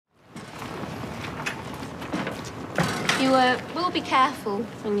You will be careful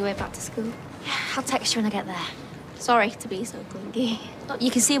on your way back to school. Yeah, I'll text you when I get there. Sorry to be so clingy. Look, you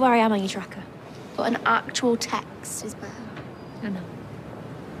can see where I am on your tracker. But an actual text is better. I know.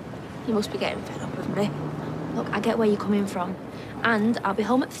 You must be getting fed up with me. Look, I get where you're coming from. And I'll be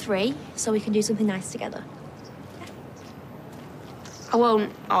home at 3, so we can do something nice together. I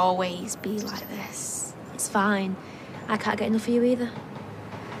won't always be like this. It's fine. I can't get enough of you either.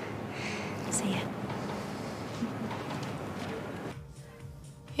 See ya.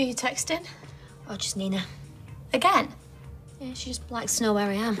 Who are you texting? Oh, just Nina. Again? Yeah, she just likes to know where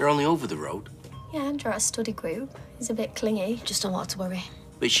I am. You're only over the road. Yeah, and you're at a study group. He's a bit clingy. Just don't want her to worry.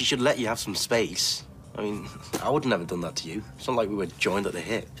 But she should let you have some space. I mean, I would never done that to you. It's not like we were joined at the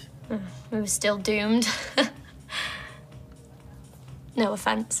hip. We were still doomed. No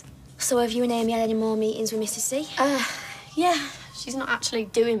offence. So have you and Amy had any more meetings with Mrs. C? Yeah, she's not actually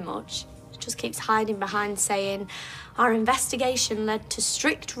doing much. She just keeps hiding behind saying, our investigation led to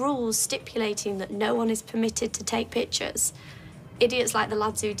strict rules stipulating that no one is permitted to take pictures. Idiots like the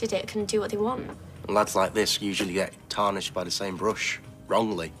lads who did it can do what they want. Lads like this usually get tarnished by the same brush,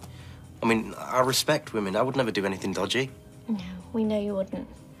 wrongly. I mean, I respect women. I would never do anything dodgy. No, we know you wouldn't.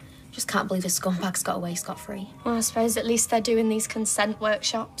 Just can't believe a scumbag's got away scot-free. Well, I suppose at least they're doing these consent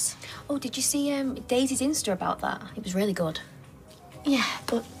workshops. Oh, did you see Daisy's Insta about that? It was really good. Yeah,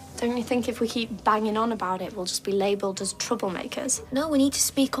 but don't you think if we keep banging on about it, we'll just be labelled as troublemakers? No, we need to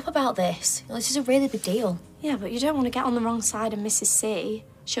speak up about this. This is a really big deal. Yeah, but you don't want to get on the wrong side of Mrs. C.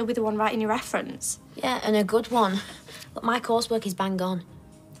 She'll be the one writing your reference. Yeah, and a good one. Look, my coursework is bang on.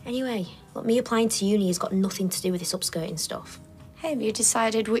 Anyway, look, me applying to uni has got nothing to do with this upskirting stuff. Hey, have you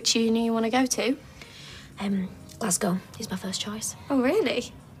decided which uni you want to go to? Glasgow is my first choice. Oh,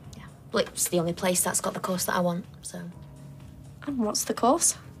 really? Yeah. Well, it's the only place that's got the course that I want, so... And what's the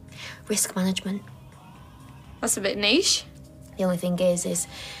course? Risk management. That's a bit niche. The only thing is it's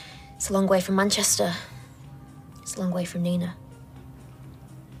a long way from Manchester. It's a long way from Nina.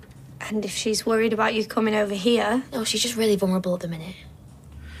 And if she's worried about you coming over here... No, she's just really vulnerable at the minute.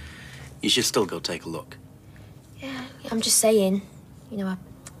 You should still go take a look. Yeah, I'm just saying, you know, I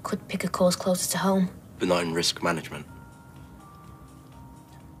could pick a course closer to home. But not in risk management.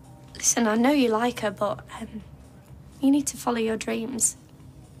 Listen, I know you like her, but you need to follow your dreams.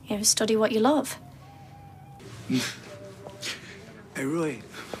 You know, study what you love. Hey, Roy.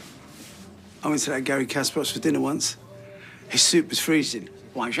 I went to that Gary Kasparov for dinner once. His soup was freezing.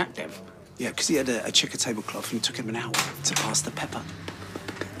 Why is that, Dev? Yeah, because he had a checker tablecloth and it took him an hour to pass the pepper.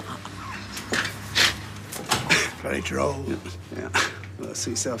 Very droll. Yeah. Well, see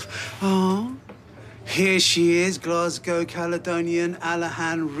yourself. Oh, here she is, Glasgow Caledonian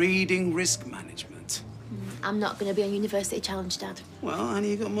Alahan, reading risk management. I'm not going to be on University Challenge, Dad. Well, honey,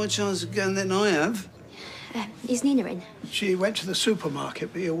 you got more chance of going than I have. Is Nina in? She went to the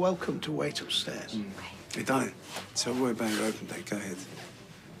supermarket, but you're welcome to wait upstairs. Hey, darling, so worry about your open day. Go ahead.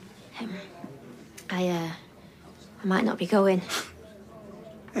 I might not be going.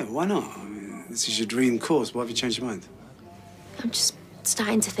 Yeah, why not? I mean, this is your dream course. Why have you changed your mind? I'm just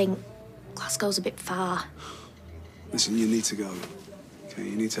starting to think Glasgow's a bit far. Listen, you need to go. Okay,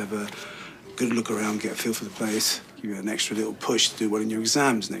 you need to have a good look around, get a feel for the place, give you an extra little push to do well in your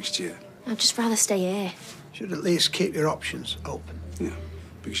exams next year. I'd just rather stay here. Should at least keep your options open. Yeah,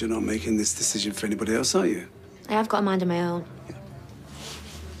 because you're not making this decision for anybody else, are you? I have got a mind of my own. Yeah.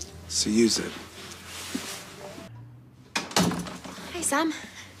 So use it. Hey, Sam.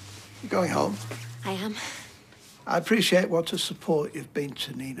 You going home? I am. I appreciate what a support you've been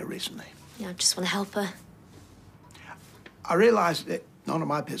to Nina recently. Yeah, I just want to help her. I realise it's none of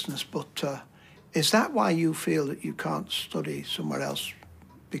my business, but is that why you feel that you can't study somewhere else?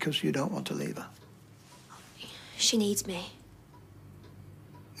 Because you don't want to leave her? She needs me.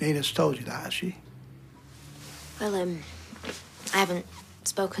 Nina's told you that, has she? Well, I haven't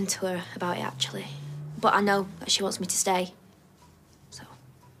spoken to her about it, actually. But I know that she wants me to stay. So...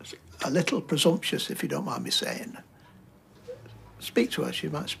 A little presumptuous, if you don't mind me saying. Speak to her, she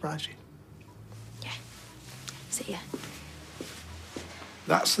might surprise you. Yeah. See ya.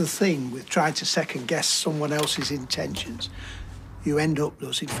 That's the thing with trying to second-guess someone else's intentions. You end up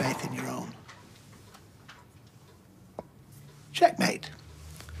losing faith in your own. Checkmate.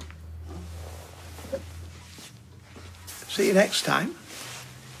 See you next time.